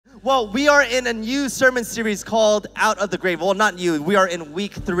Well, we are in a new sermon series called Out of the Grave. Well, not new. We are in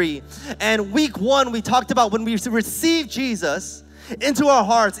week 3. And week 1, we talked about when we receive Jesus into our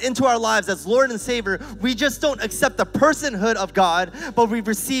hearts, into our lives as Lord and Savior, we just don't accept the personhood of God, but we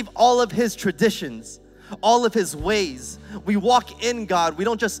receive all of His traditions, all of His ways. We walk in God. We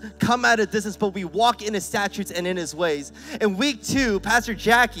don't just come at a distance, but we walk in His statutes and in His ways. In week 2, Pastor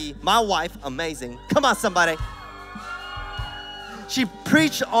Jackie, my wife, amazing. Come on, somebody. She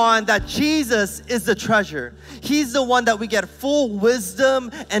preached on that Jesus is the treasure. He's the one that we get full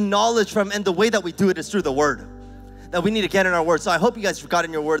wisdom and knowledge from, and the way that we do it is through the Word. That we need to get in our Word. So I hope you guys got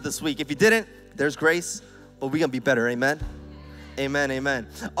in your Word this week. If you didn't, there's grace, but we're going to be better. Amen? Amen, amen.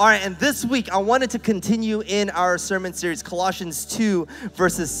 All right, and this week I wanted to continue in our sermon series, Colossians 2,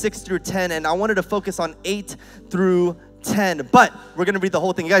 verses 6 through 10, and I wanted to focus on 8 through 10, but we're going to read the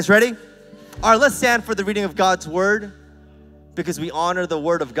whole thing. You guys ready? All right, let's stand for the reading of God's Word. Because we honor the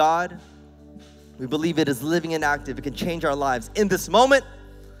Word of God. We believe it is living and active. It can change our lives in this moment.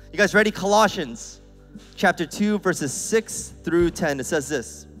 You guys ready? Colossians chapter 2, verses 6 through 10. It says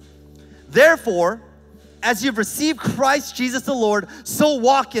this. Therefore, as you've received Christ Jesus the Lord, so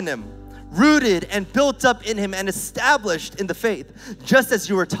walk in Him, rooted and built up in Him and established in the faith, just as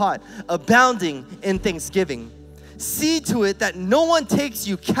you were taught, abounding in thanksgiving. See to it that no one takes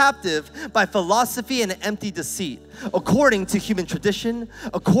you captive by philosophy and empty deceit, according to human tradition,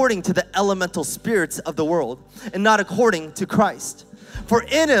 according to the elemental spirits of the world, and not according to Christ. For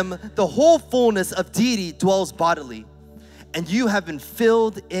in Him the whole fullness of deity dwells bodily, and you have been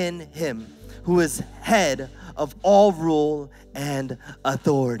filled in Him, who is head of all rule and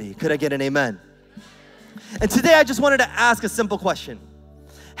authority. Could I get an amen? And today I just wanted to ask a simple question.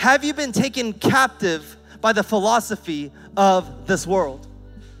 Have you been taken captive by the philosophy of this world?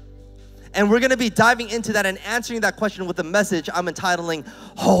 And we're gonna be diving into that and answering that question with a message I'm entitling,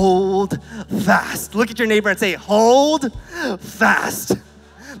 Hold Fast. Look at your neighbor and say, hold fast.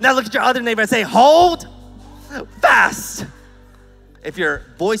 Now look at your other neighbor and say, hold fast. If your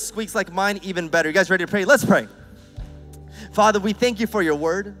voice squeaks like mine, even better. You guys ready to pray? Let's pray. Father, we thank you for your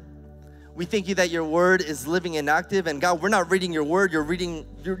word. We thank you that your word is living and active. And God, we're not reading your word, you're reading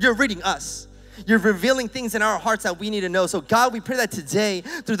us. You're revealing things in our hearts that we need to know. So God, we pray that today,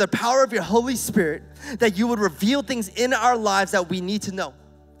 through the power of your Holy Spirit, that you would reveal things in our lives that we need to know.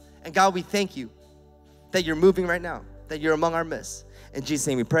 And God, we thank you that you're moving right now, that you're among our midst. In Jesus'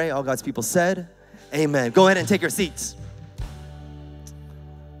 name we pray. All God's people said, amen. Go ahead and take your seats.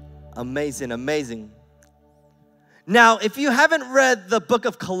 Amazing, amazing. Now, if you haven't read the book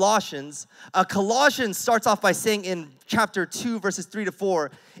of Colossians, Colossians starts off by saying in chapter 2, verses 3 to 4,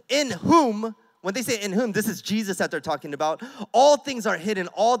 in whom, when they say in whom, this is Jesus that they're talking about, all things are hidden,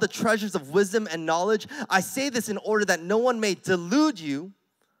 all the treasures of wisdom and knowledge. I say this in order that no one may delude you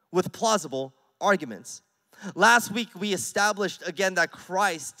with plausible arguments. Last week, we established again that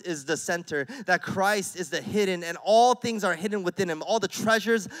Christ is the center, that Christ is the hidden, and all things are hidden within Him. All the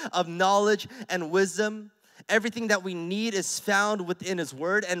treasures of knowledge and wisdom, everything that we need is found within His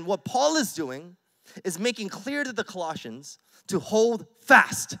Word. And what Paul is doing is making clear to the Colossians to hold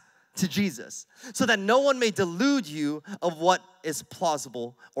fast to Jesus, so that no one may delude you of what is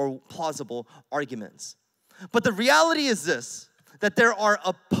plausible or plausible arguments. But the reality is this, that there are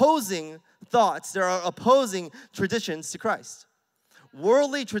opposing thoughts, there are opposing traditions to Christ.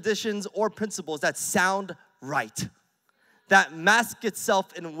 Worldly traditions or principles that sound right, that mask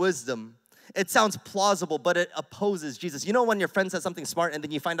itself in wisdom. It sounds plausible, but it opposes Jesus. You know when your friend says something smart and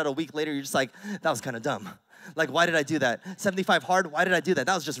then you find out a week later, you're just like, that was kind of dumb. Like, why did I do that? 75 hard, why did I do that?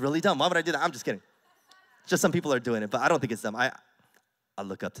 That was just really dumb. Why would I do that? I'm just kidding. Just some people are doing it, but I don't think it's dumb. I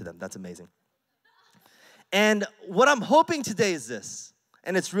look up to them. That's amazing. And what I'm hoping today is this,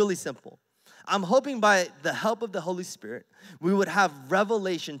 and it's really simple. I'm hoping by the help of the Holy Spirit, we would have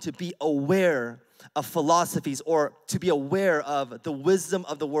revelation to be aware of philosophies or to be aware of the wisdom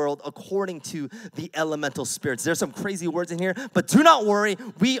of the world according to the elemental spirits. There's some crazy words in here, but do not worry.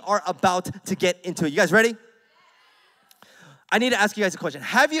 We are about to get into it. You guys ready? I need to ask you guys a question.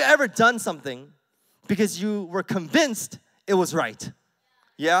 Have you ever done something because you were convinced it was right?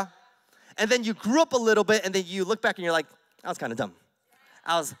 Yeah? And then you grew up a little bit and then you look back and you're like, that was kind of dumb.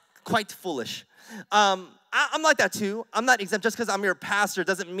 I was quite foolish. I'm like that too. I'm not exempt. Just because I'm your pastor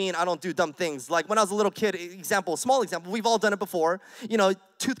doesn't mean I don't do dumb things. Like when I was a little kid, small example, we've all done it before. You know,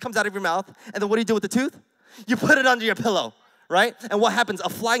 tooth comes out of your mouth, and then what do you do with the tooth? You put it under your pillow, right? And what happens? A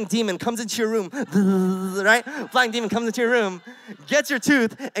flying demon comes into your room, right? Flying demon comes into your room, gets your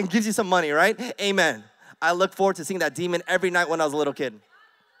tooth, and gives you some money, right? Amen. I look forward to seeing that demon every night when I was a little kid.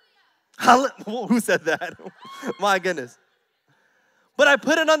 Who said that? My goodness. But I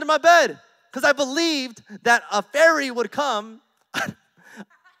put it under my bed because I believed that a fairy would come.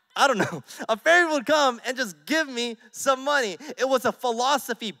 I don't know. A fairy would come and just give me some money. It was a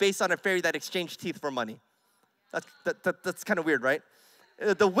philosophy based on a fairy that exchanged teeth for money. That's kind of weird, right?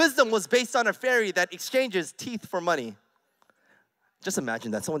 The wisdom was based on a fairy that exchanges teeth for money. Just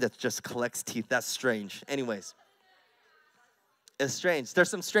imagine that. Someone that just collects teeth. That's strange. Anyways, it's strange. There's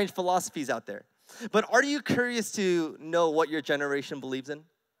some strange philosophies out there. But are you curious to know what your generation believes in?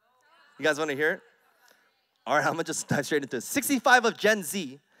 You guys want to hear it? All right, I'm going to just dive straight into it. 65 of Gen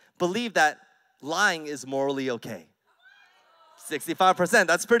Z believe that lying is morally okay. 65%,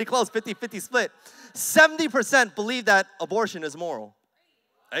 that's pretty close, 50-50 split. 70% believe that abortion is moral.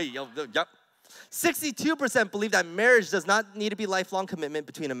 Hey, yep. 62% believe that marriage does not need to be lifelong commitment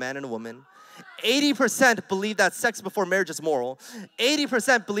between a man and a woman. 80% believe that sex before marriage is moral.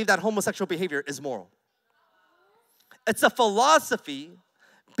 80% believe that homosexual behavior is moral. It's a philosophy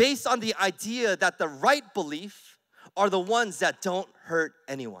based on the idea that the right belief are the ones that don't hurt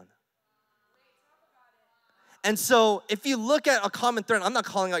anyone. And so if you look at a common thread, I'm not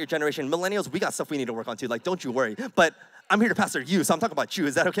calling out your generation. Millennials, we got stuff we need to work on too. Like, don't you worry. But I'm here to pastor you, so I'm talking about you.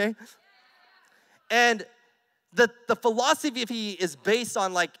 Is that okay? And the philosophy is based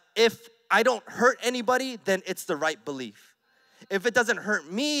on, like, if I don't hurt anybody, then it's the right belief. If it doesn't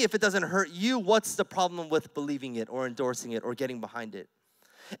hurt me, if it doesn't hurt you, what's the problem with believing it or endorsing it or getting behind it?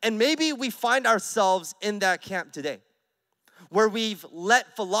 And maybe we find ourselves in that camp today, where we've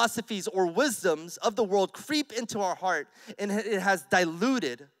let philosophies or wisdoms of the world creep into our heart, and it has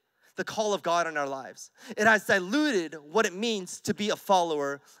diluted the call of God in our lives. It has diluted what it means to be a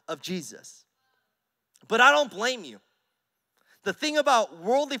follower of Jesus. But I don't blame you. The thing about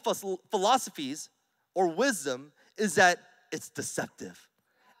worldly philosophies or wisdom is that it's deceptive,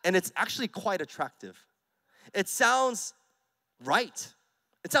 and it's actually quite attractive. It sounds right.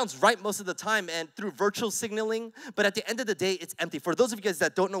 It sounds right most of the time and through virtual signaling, but at the end of the day, it's empty. For those of you guys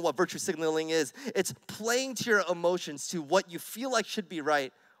that don't know what virtual signaling is, it's playing to your emotions, to what you feel like should be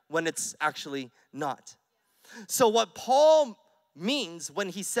right when it's actually not. So what Paul means when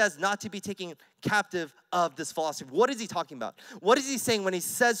he says not to be taken captive of this philosophy, what is he talking about? What is he saying when he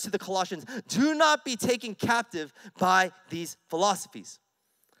says to the Colossians, do not be taken captive by these philosophies?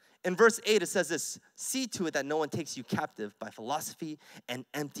 In verse 8, it says this, see to it that no one takes you captive by philosophy and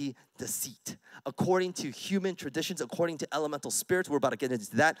empty deceit, according to human traditions, according to elemental spirits, we're about to get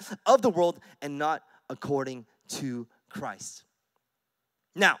into that, of the world, and not according to Christ.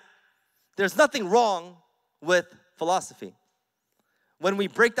 Now, there's nothing wrong with philosophy. When we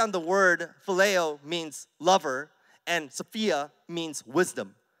break down the word, phileo means lover, and Sophia means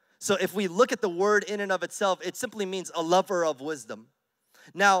wisdom. So if we look at the word in and of itself, it simply means a lover of wisdom.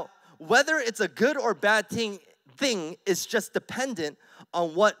 Now, whether it's a good or bad thing is just dependent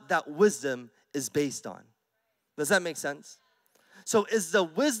on what that wisdom is based on. Does that make sense? So is the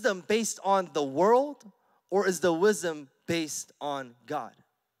wisdom based on the world, or is the wisdom based on God?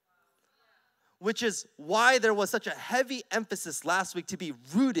 Which is why there was such a heavy emphasis last week to be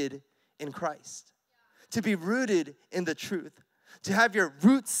rooted in Christ, to be rooted in the truth, to have your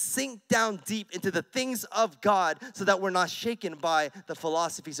roots sink down deep into the things of God so that we're not shaken by the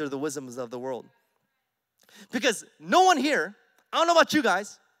philosophies or the wisdoms of the world. Because no one here, I don't know about you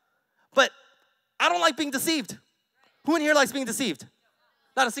guys, but I don't like being deceived. Who in here likes being deceived?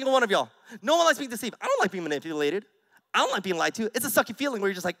 Not a single one of y'all. No one likes being deceived. I don't like being manipulated. I don't like being lied to. It's a sucky feeling where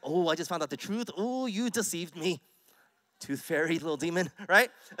you're just like, oh, I just found out the truth. Oh, you deceived me. Tooth fairy, little demon, right?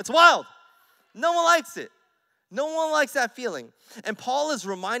 It's wild. No one likes it. No one likes that feeling. And Paul is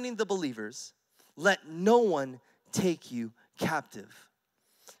reminding the believers, let no one take you captive.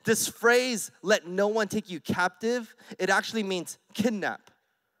 This phrase, let no one take you captive, it actually means kidnap.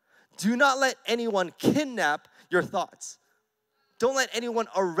 Do not let anyone kidnap your thoughts. Don't let anyone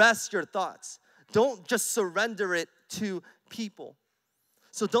arrest your thoughts. Don't just surrender it to people.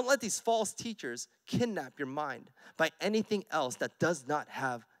 So don't let these false teachers kidnap your mind by anything else that does not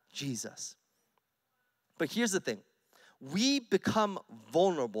have Jesus. But here's the thing. We become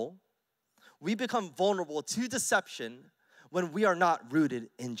vulnerable. We become vulnerable to deception when we are not rooted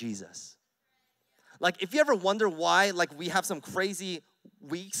in Jesus. Like, if you ever wonder why, like, we have some crazy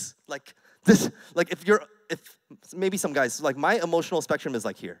weeks, like this, like if maybe some guys, like my emotional spectrum is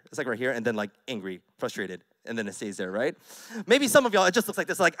like here. It's like right here, and then like angry, frustrated, and then it stays there, right? Maybe some of y'all, it just looks like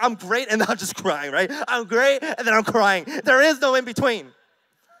this, like I'm great, and then I'm just crying, right? I'm great, and then I'm crying. There is no in between.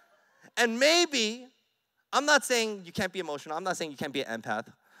 And maybe, I'm not saying you can't be emotional. I'm not saying you can't be an empath.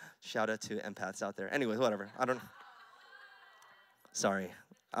 Shout out to empaths out there. Anyways, whatever. Sorry.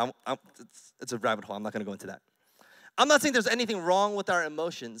 It's a rabbit hole. I'm not going to go into that. I'm not saying there's anything wrong with our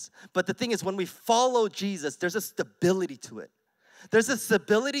emotions, but the thing is when we follow Jesus, there's a stability to it. There's a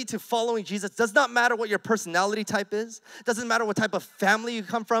stability to following Jesus. It does not matter what your personality type is. It doesn't matter what type of family you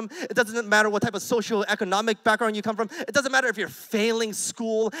come from. It doesn't matter what type of socioeconomic background you come from. It doesn't matter if you're failing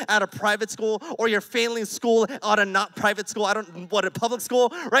school at a private school or you're failing school at a not private school, a public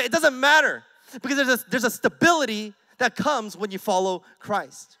school, right? It doesn't matter because there's a stability that comes when you follow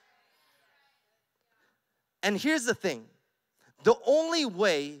Christ. And here's the thing. The only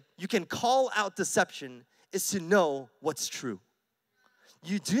way you can call out deception is to know what's true.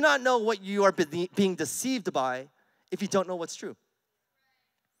 You do not know what you are being deceived by if you don't know what's true.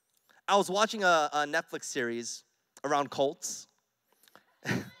 I was watching a Netflix series around cults.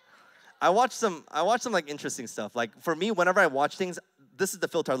 I watched some like interesting stuff. Like for me, whenever I watch things, this is the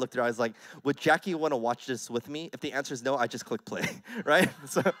filter I look through. I was like, would Jackie want to watch this with me? If the answer is no, I just click play, right?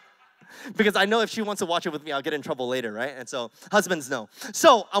 So, because I know if she wants to watch it with me, I'll get in trouble later, right? And so husbands know.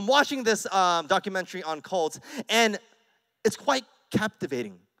 So I'm watching this documentary on cults, and it's quite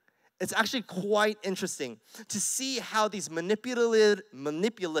captivating. It's actually quite interesting to see how these manipulative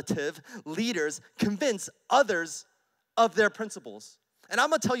leaders convince others of their principles. And I'm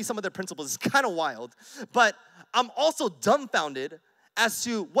gonna tell you some of their principles. It's kind of wild, but I'm also dumbfounded as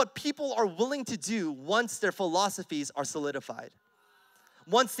to what people are willing to do once their philosophies are solidified.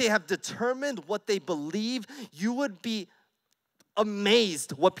 Once they have determined what they believe, you would be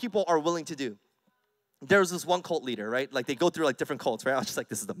amazed what people are willing to do. There's this one cult leader, right? Like they go through like different cults, right? I was just like,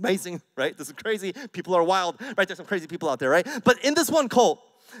 this is amazing, right? This is crazy. People are wild, right? There's some crazy people out there, right? But in this one cult,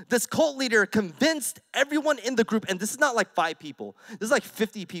 this cult leader convinced everyone in the group, and this is not like 5 people, this is like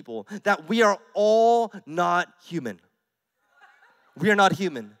 50 people, that we are all not human. We are not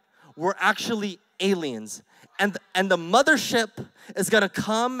human. We're actually aliens. And the mothership is gonna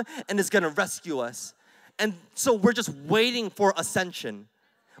come and is gonna rescue us. And so we're just waiting for ascension.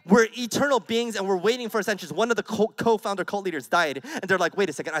 We're eternal beings and we're waiting for ascension. One of the co-founder cult leaders died, and they're like,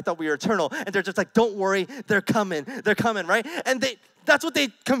 wait a second, I thought we were eternal. And they're just like, don't worry, they're coming, right? And that's what they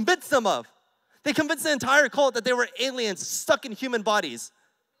convinced them of. They convinced the entire cult that they were aliens stuck in human bodies.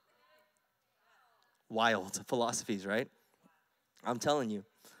 Wild philosophies, right? I'm telling you.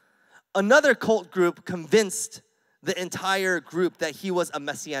 Another cult group convinced the entire group that he was a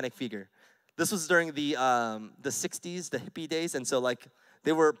messianic figure. This was during the 60s, the hippie days, and so like,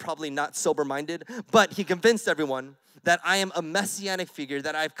 they were probably not sober-minded, but he convinced everyone that I am a messianic figure,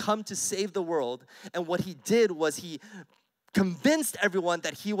 that I've come to save the world. And what he did was he convinced everyone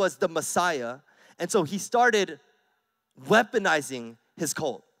that he was the Messiah. And so he started weaponizing his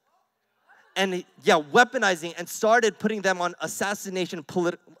cult. And weaponizing and started putting them on assassinating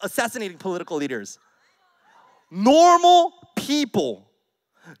political leaders. Normal people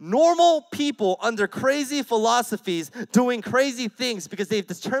under crazy philosophies doing crazy things because they've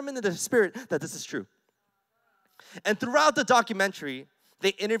determined in their spirit that this is true. And throughout the documentary, they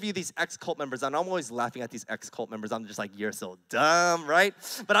interview these ex-cult members, and I'm always laughing at these ex-cult members. I'm just like, you're so dumb, right?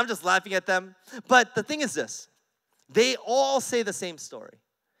 But I'm just laughing at them. But the thing is this, they all say the same story.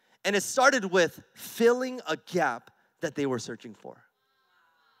 And it started with filling a gap that they were searching for.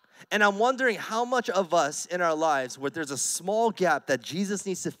 And I'm wondering how much of us in our lives where there's a small gap that Jesus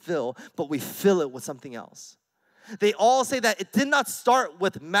needs to fill, but we fill it with something else. They all say that it did not start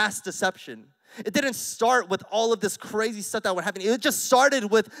with mass deception. It didn't start with all of this crazy stuff that was happening. It just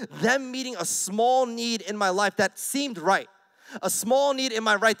started with them meeting a small need in my life that seemed right. A small need in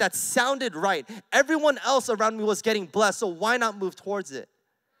my life that sounded right. Everyone else around me was getting blessed, so why not move towards it?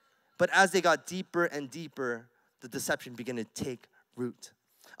 But as they got deeper and deeper, the deception began to take root,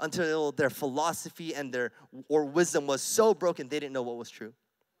 until their philosophy and their wisdom was so broken they didn't know what was true.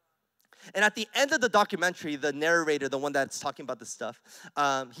 And at the end of the documentary, the narrator, the one that's talking about this stuff,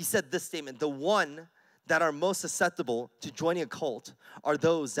 he said this statement: the one that are most susceptible to joining a cult are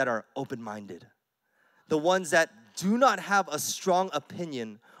those that are open-minded. The ones that do not have a strong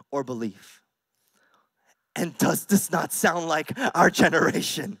opinion or belief. And does this not sound like our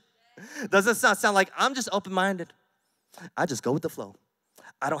generation? Does this not sound like I'm just open-minded? I just go with the flow.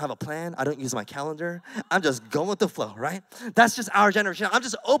 I don't have a plan. I don't use my calendar. I'm just going with the flow, right? That's just our generation. I'm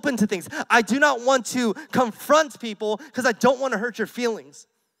just open to things. I do not want to confront people because I don't want to hurt your feelings.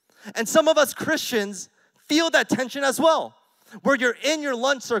 And some of us Christians feel that tension as well, where you're in your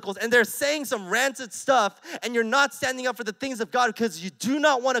lunch circles and they're saying some rancid stuff and you're not standing up for the things of God because you do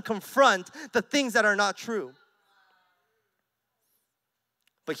not want to confront the things that are not true.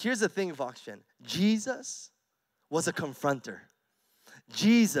 But here's the thing, VOX Gen. Jesus was a confronter.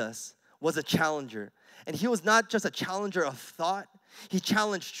 Jesus was a challenger. And he was not just a challenger of thought. He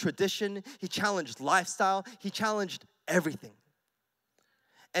challenged tradition. He challenged lifestyle. He challenged everything.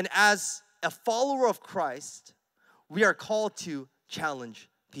 And as a follower of Christ, we are called to challenge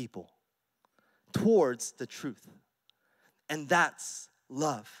people towards the truth. And that's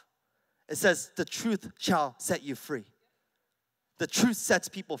love. It says, the truth shall set you free. The truth sets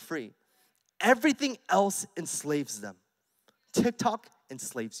people free. Everything else enslaves them. TikTok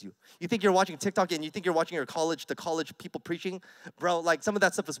enslaves you. You think you're watching TikTok and you think you're watching the college people preaching? Bro, like some of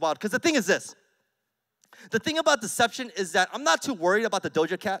that stuff is wild. Because the thing is this. The thing about deception is that I'm not too worried about the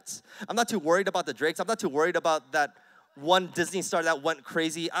Doja Cats. I'm not too worried about the Drakes. I'm not too worried about that one Disney star that went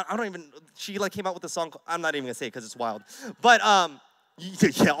crazy. I don't even, she like came out with a song. I'm not even gonna say it because it's wild. But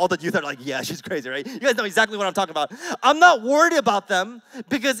yeah, all the youth are like, yeah, she's crazy, right? You guys know exactly what I'm talking about. I'm not worried about them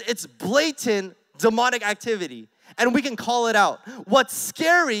because it's blatant demonic activity. And we can call it out. What's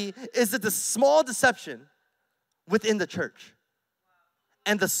scary is that the small deception within the church.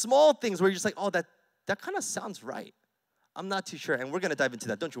 And the small things where you're just like, oh, that kind of sounds right. I'm not too sure. And we're going to dive into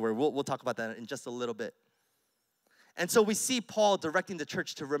that. Don't you worry. We'll talk about that in just a little bit. And so we see Paul directing the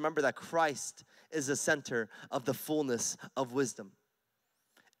church to remember that Christ is the center of the fullness of wisdom.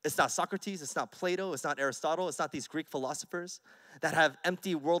 It's not Socrates, it's not Plato, it's not Aristotle, it's not these Greek philosophers that have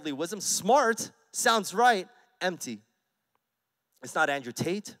empty worldly wisdom. Smart sounds right, empty. It's not Andrew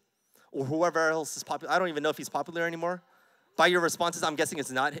Tate or whoever else is popular. I don't even know if he's popular anymore. By your responses, I'm guessing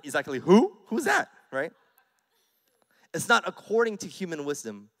it's not exactly who? Who's that, right? It's not according to human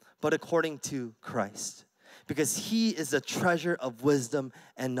wisdom, but according to Christ. Because he is the treasure of wisdom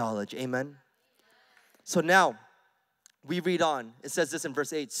and knowledge. Amen? So now, we read on. It says this in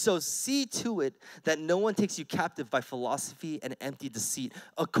verse 8. So see to it that no one takes you captive by philosophy and empty deceit,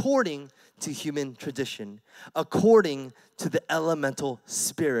 according to human tradition, according to the elemental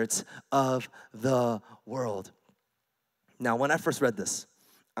spirits of the world. Now, when I first read this,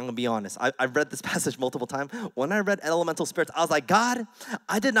 I'm going to be honest. I've read this passage multiple times. When I read elemental spirits, I was like, God,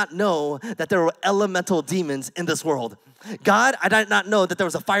 I did not know that there were elemental demons in this world. God, I did not know that there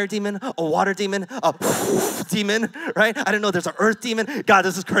was a fire demon, a water demon, a demon, right? I didn't know there's an earth demon. God,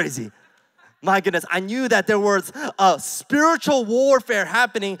 this is crazy. My goodness, I knew that there was a spiritual warfare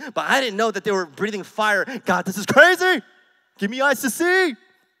happening, but I didn't know that they were breathing fire. God, this is crazy. Give me eyes to see.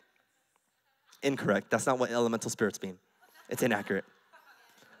 Incorrect. That's not what elemental spirits mean. It's inaccurate.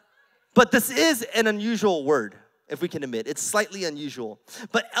 But this is an unusual word, if we can admit. It's slightly unusual.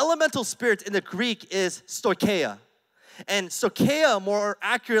 But elemental spirits in the Greek is stoicheia. And stoicheia more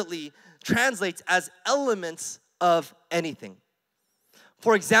accurately translates as elements of anything.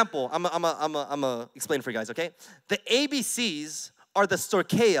 For example, I'm gonna explain for you guys, okay? The ABCs are the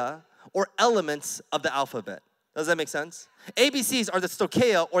stoicheia or elements of the alphabet. Does that make sense? ABCs are the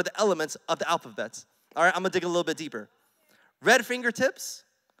stoicheia or the elements of the alphabet. All right, I'm gonna dig a little bit deeper. Red fingertips,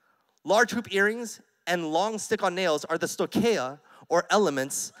 large hoop earrings, and long stick-on nails are the stoicheia or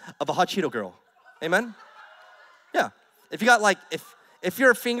elements of a hot Cheeto girl. Amen? Yeah. If you got like, if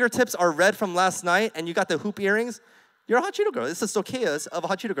your fingertips are red from last night and you got the hoop earrings, you're a hot Cheeto girl. It's the stoicheias of a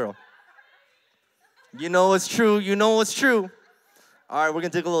hot Cheeto girl. You know it's true. You know it's true. All right, we're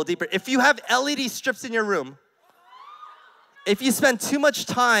going to dig a little deeper. If you have LED strips in your room, if you spend too much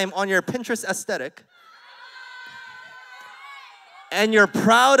time on your Pinterest aesthetic, and you're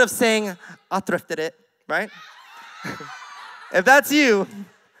proud of saying, I thrifted it, right? If that's you,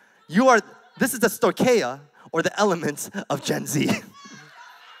 this is the stoicheia or the elements of Gen Z.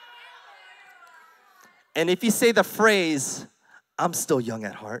 And if you say the phrase, I'm still young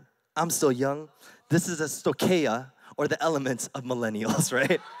at heart, I'm still young, this is a stoicheia or the elements of millennials,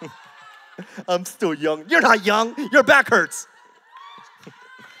 right? I'm still young. You're not young, your back hurts.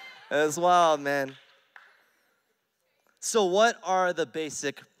 That's wild, man. So what are the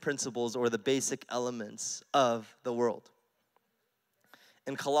basic principles or the basic elements of the world?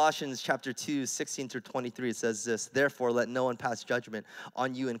 In Colossians chapter 2, 16 through 23, it says this, therefore let no one pass judgment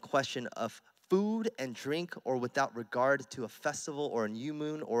on you in question of food and drink or without regard to a festival or a new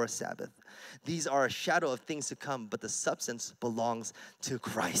moon or a Sabbath. These are a shadow of things to come, but the substance belongs to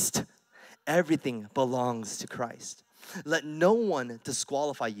Christ. Everything belongs to Christ. Let no one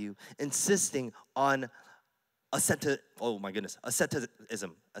disqualify you, insisting on asceticism, my goodness,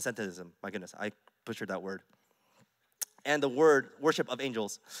 I butchered that word. And the word worship of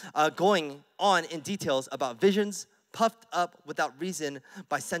angels, going on in details about visions, puffed up without reason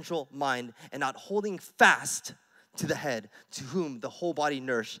by sensual mind, and not holding fast to the head, to whom the whole body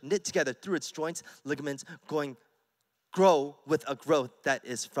nourished, knit together through its joints, ligaments, grow with a growth that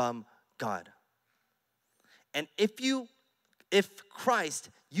is from God. And if Christ,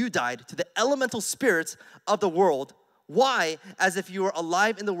 you died to the elemental spirits of the world, Why, as if you were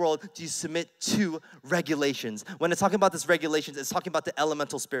alive in the world, do you submit to regulations? When it's talking about this regulations, it's talking about the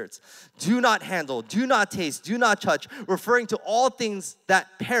elemental spirits. Do not handle, do not taste, do not touch, referring to all things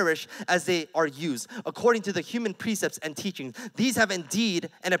that perish as they are used, according to the human precepts and teachings. These have indeed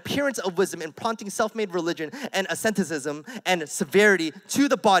an appearance of wisdom in prompting self-made religion and asceticism and severity to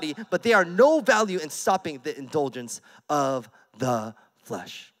the body, but they are no value in stopping the indulgence of the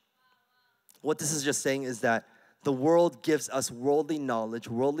flesh. What this is just saying is that the world gives us worldly knowledge,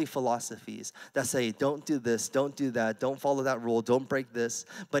 worldly philosophies that say, don't do this, don't do that, don't follow that rule, don't break this,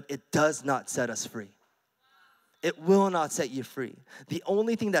 but it does not set us free. It will not set you free. The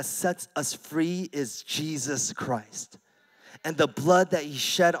only thing that sets us free is Jesus Christ and the blood that he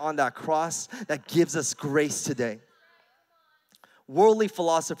shed on that cross that gives us grace today. Worldly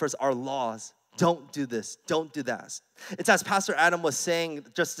philosophers are laws. Don't do this, don't do that. It's as Pastor Adam was saying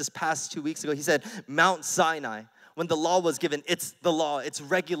just this past 2 weeks ago. He said, Mount Sinai, when the law was given, it's the law, it's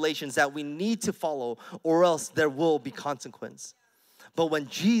regulations that we need to follow, or else there will be consequence. But when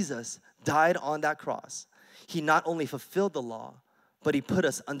Jesus died on that cross, he not only fulfilled the law, but he put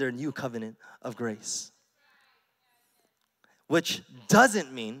us under a new covenant of grace. Which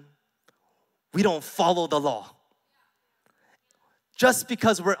doesn't mean we don't follow the law. Just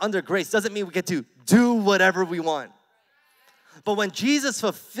because we're under grace doesn't mean we get to do whatever we want. But when Jesus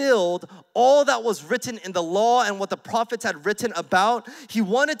fulfilled all that was written in the law and what the prophets had written about, he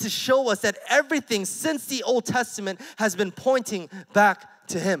wanted to show us that everything since the Old Testament has been pointing back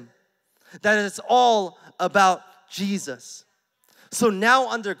to him. That it's all about Jesus. So now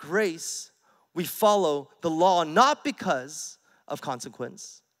under grace, we follow the law not because of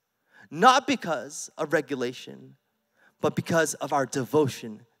consequence, not because of regulation, but because of our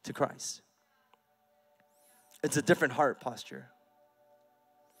devotion to Christ. It's a different heart posture.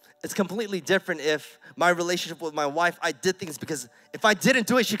 It's completely different if my relationship with my wife, I did things because if I didn't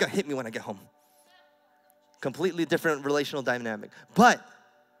do it, she could hit me when I get home. Completely different relational dynamic. But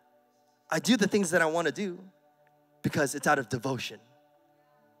I do the things that I want to do because it's out of devotion.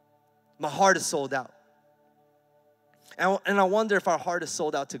 My heart is sold out. And I wonder if our heart is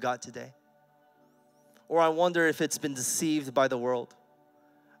sold out to God today. Or I wonder if it's been deceived by the world.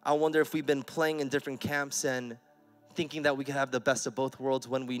 I wonder if we've been playing in different camps and thinking that we could have the best of both worlds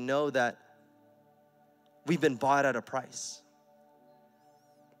when we know that we've been bought at a price.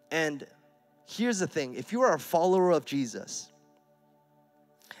 And here's the thing. If you are a follower of Jesus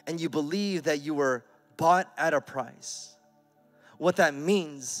and you believe that you were bought at a price, what that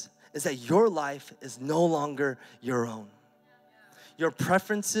means is that your life is no longer your own. Your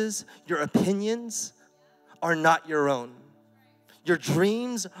preferences, your opinions are not your own. Your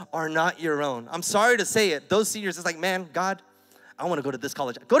dreams are not your own. I'm sorry to say it. Those seniors, it's like, man, God, I want to go to this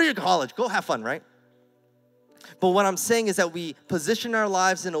college. Go to your college. Go have fun, right? But what I'm saying is that we position our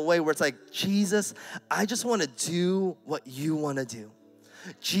lives in a way where it's like, Jesus, I just want to do what you want to do.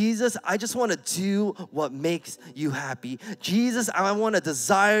 Jesus, I just want to do what makes you happy. Jesus, I want to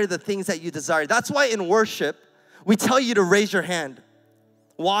desire the things that you desire. That's why in worship, we tell you to raise your hand.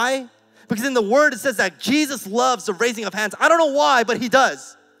 Why? Because in the Word, it says that Jesus loves the raising of hands. I don't know why, but he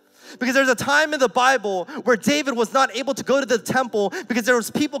does. Because there's a time in the Bible where David was not able to go to the temple because there was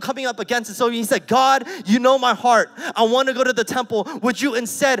people coming up against it. So he said, God, you know my heart. I want to go to the temple. Would you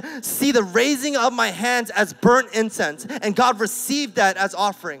instead see the raising of my hands as burnt incense? And God received that as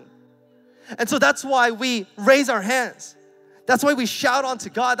offering. And so that's why we raise our hands. That's why we shout unto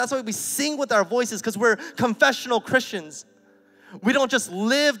God. That's why we sing with our voices, because we're confessional Christians. We don't just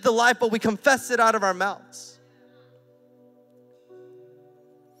live the life, but we confess it out of our mouths.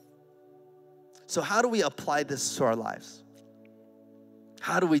 So how do we apply this to our lives?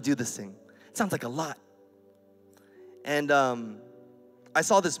 How do we do this thing? It sounds like a lot. And I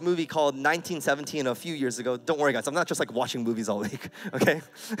saw this movie called 1917 a few years ago. Don't worry, guys. I'm not just like watching movies all week, okay?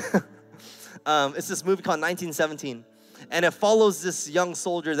 It's this movie called 1917. And it follows this young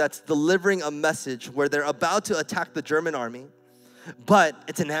soldier that's delivering a message where they're about to attack the German army. But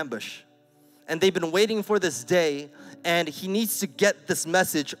it's an ambush. And they've been waiting for this day, and he needs to get this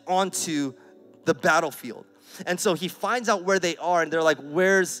message onto the battlefield. And so he finds out where they are, and they're like,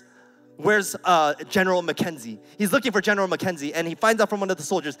 where's General Mackenzie? He's looking for General Mackenzie, and he finds out from one of the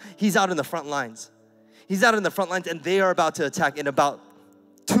soldiers, he's out in the front lines. He's out in the front lines, and they are about to attack in about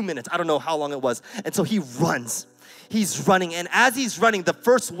 2 minutes. I don't know how long it was. And so he runs. He's running, and as he's running, the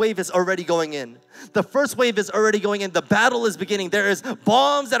first wave is already going in. The first wave is already going in. The battle is beginning. There is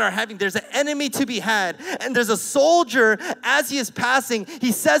bombs that are having. There's an enemy to be had, and there's a soldier. As he is passing,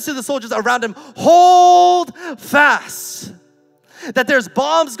 he says to the soldiers around him, "Hold fast." that there's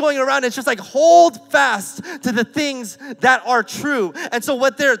bombs going around. It's just like, hold fast to the things that are true. And so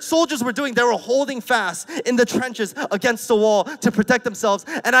what their soldiers were doing, they were holding fast in the trenches against the wall to protect themselves.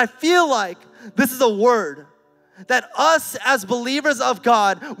 And I feel like this is a word that us as believers of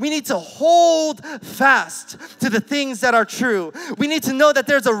God, we need to hold fast to the things that are true. We need to know that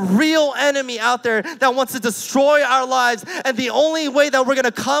there's a real enemy out there that wants to destroy our lives. And the only way that we're going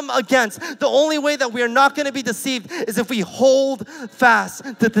to come against, the only way that we are not going to be deceived is if we hold fast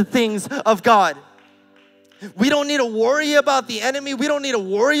to the things of God. We don't need to worry about the enemy. We don't need to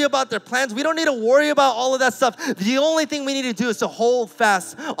worry about their plans. We don't need to worry about all of that stuff. The only thing we need to do is to hold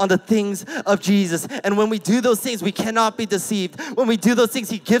fast on the things of Jesus. And when we do those things, we cannot be deceived. When we do those things,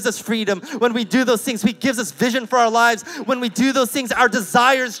 He gives us freedom. When we do those things, He gives us vision for our lives. When we do those things, our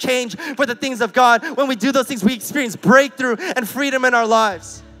desires change for the things of God. When we do those things, we experience breakthrough and freedom in our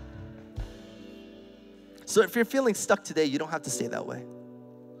lives. So if you're feeling stuck today, you don't have to stay that way.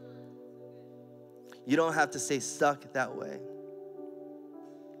 You don't have to stay stuck that way.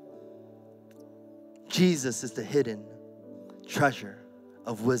 Jesus is the hidden treasure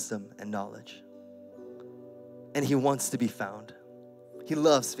of wisdom and knowledge. And He wants to be found. He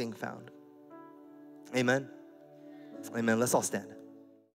loves being found. Amen. Amen. Let's all stand.